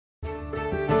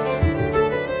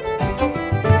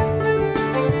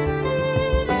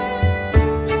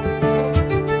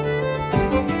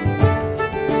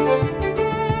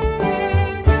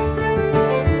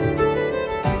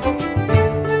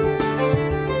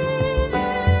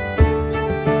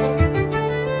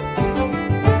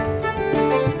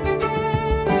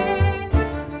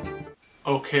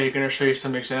Okay, going to show you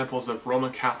some examples of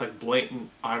Roman Catholic blatant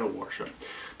idol worship.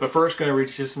 But first, going to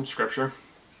read you some scripture.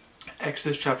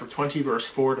 Exodus chapter 20, verse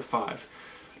 4 to 5.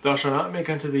 Thou shalt not make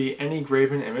unto thee any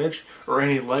graven image, or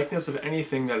any likeness of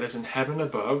anything that is in heaven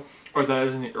above, or that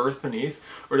is in the earth beneath,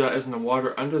 or that is in the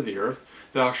water under the earth.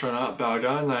 Thou shalt not bow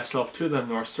down thyself to them,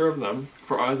 nor serve them.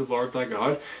 For I, the Lord thy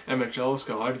God, am a jealous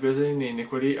God, visiting the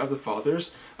iniquity of the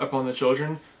fathers upon the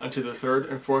children, unto the third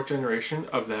and fourth generation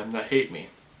of them that hate me.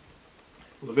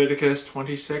 Leviticus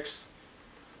 26,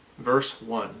 verse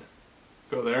 1.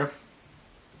 Go there.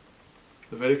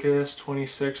 Leviticus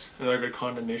 26, another good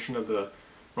condemnation of the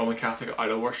Roman Catholic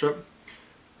idol worship.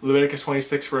 Leviticus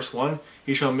 26, verse 1.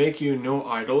 Ye shall make you no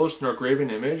idols, nor graven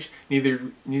image,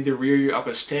 neither rear you up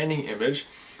a standing image,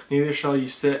 neither shall ye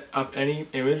set up any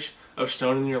image of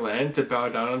stone in your land to bow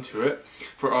down unto it,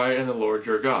 for I am the Lord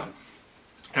your God.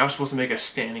 You're not supposed to make a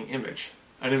standing image,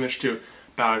 an image to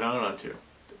bow down unto.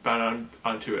 Bow down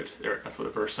unto it. There, that's what the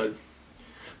verse said.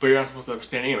 But you're not supposed to have a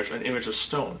standing image, an image of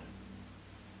stone.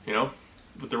 You know?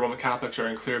 That the Roman Catholics are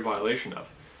in clear violation of.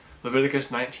 Leviticus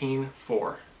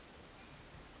 19:4.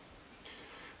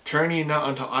 Turn ye not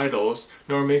unto idols,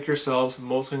 nor make yourselves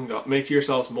molten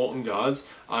gods.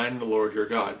 I am the Lord your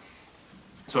God.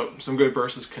 So some good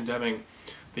verses condemning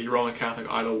the Roman Catholic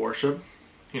idol worship.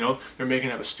 You know, they're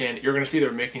making up a stand. You're going to see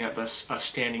they're making up a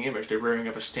standing image. They're rearing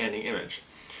up a standing image.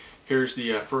 Here's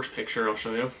the first picture I'll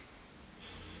show you.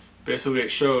 Basically, it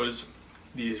shows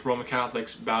these Roman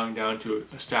Catholics bowing down to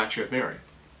a statue of Mary.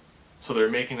 So they're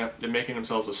making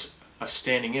themselves a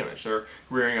standing image. They're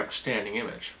rearing up a standing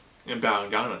image and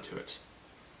bowing down unto it.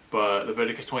 But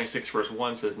Leviticus 26 verse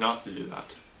 1 says not to do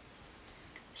that.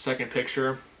 Second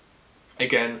picture,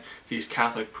 again, these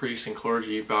Catholic priests and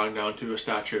clergy bowing down to a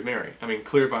statue of Mary. I mean,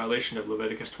 clear violation of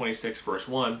Leviticus 26 verse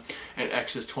 1 and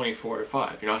Exodus 24 to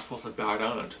 5. You're not supposed to bow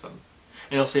down unto them.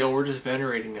 And they'll say, oh, we're just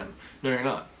venerating them. No, you're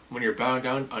not. When you're bowing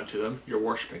down unto them, you're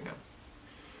worshiping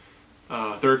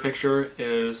them. Third picture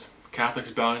is Catholics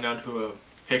bowing down to a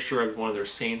picture of one of their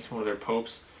saints, one of their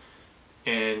popes.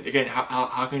 And again,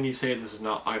 how can you say this is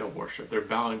not idol worship? They're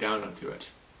bowing down unto it.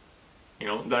 You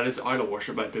know, that is idol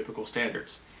worship by biblical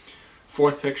standards.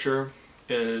 Fourth picture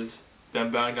is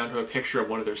them bowing down to a picture of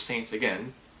one of their saints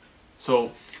again.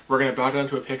 So we're going to bow down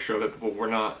to a picture of it, but we're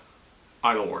not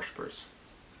idol worshippers.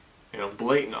 You know,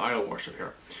 blatant idol worship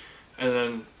here. And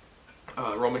then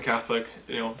Roman Catholic,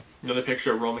 you know, another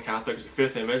picture of Roman Catholics,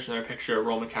 fifth image, another picture of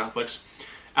Roman Catholics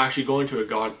actually going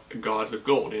to gods of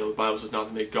gold. You know, the Bible says not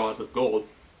to make gods of gold.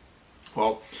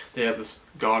 Well, they have this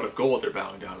god of gold they're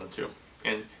bowing down unto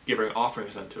and giving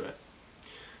offerings unto it.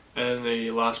 And then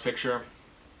the last picture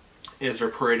is they're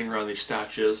parading around these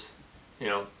statues. You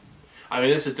know, I mean,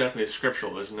 this is definitely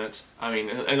scriptural, isn't it? I mean,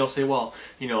 and they'll say, well,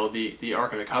 you know, the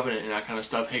Ark of the Covenant and that kind of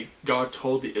stuff. Hey, God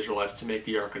told the Israelites to make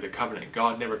the Ark of the Covenant.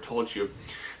 God never told you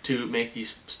to make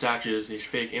these statues, these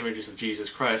fake images of Jesus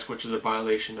Christ, which is a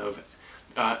violation of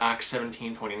Acts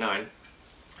 17:29.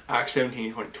 Acts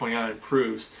 17:29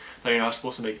 proves that you're not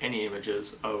supposed to make any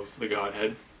images of the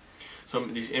Godhead. So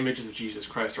these images of Jesus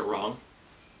Christ are wrong.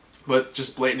 But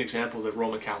just blatant examples of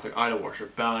Roman Catholic idol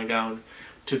worship, bowing down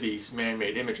to these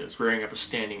man-made images, rearing up a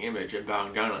standing image and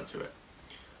bowing down unto it.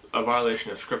 A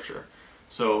violation of Scripture.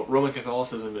 So Roman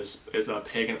Catholicism is a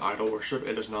pagan idol worship.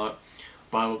 It is not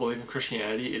Bible-believing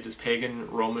Christianity. It is pagan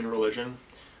Roman religion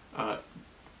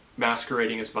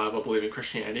masquerading as Bible-believing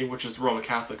Christianity, which is the Roman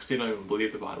Catholics. They don't even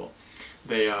believe the Bible.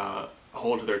 They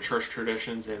hold to their church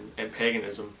traditions and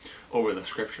paganism over the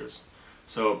Scriptures.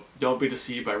 So don't be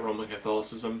deceived by Roman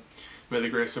Catholicism. May the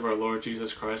grace of our Lord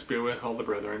Jesus Christ be with all the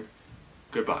brethren.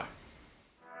 Goodbye.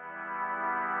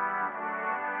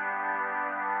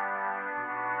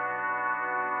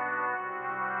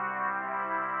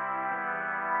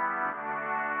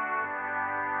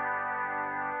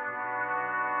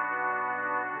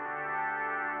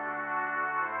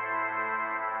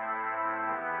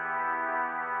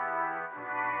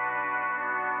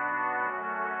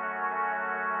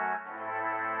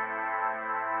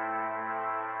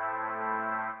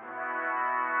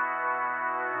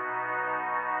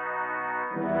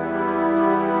 Thank you.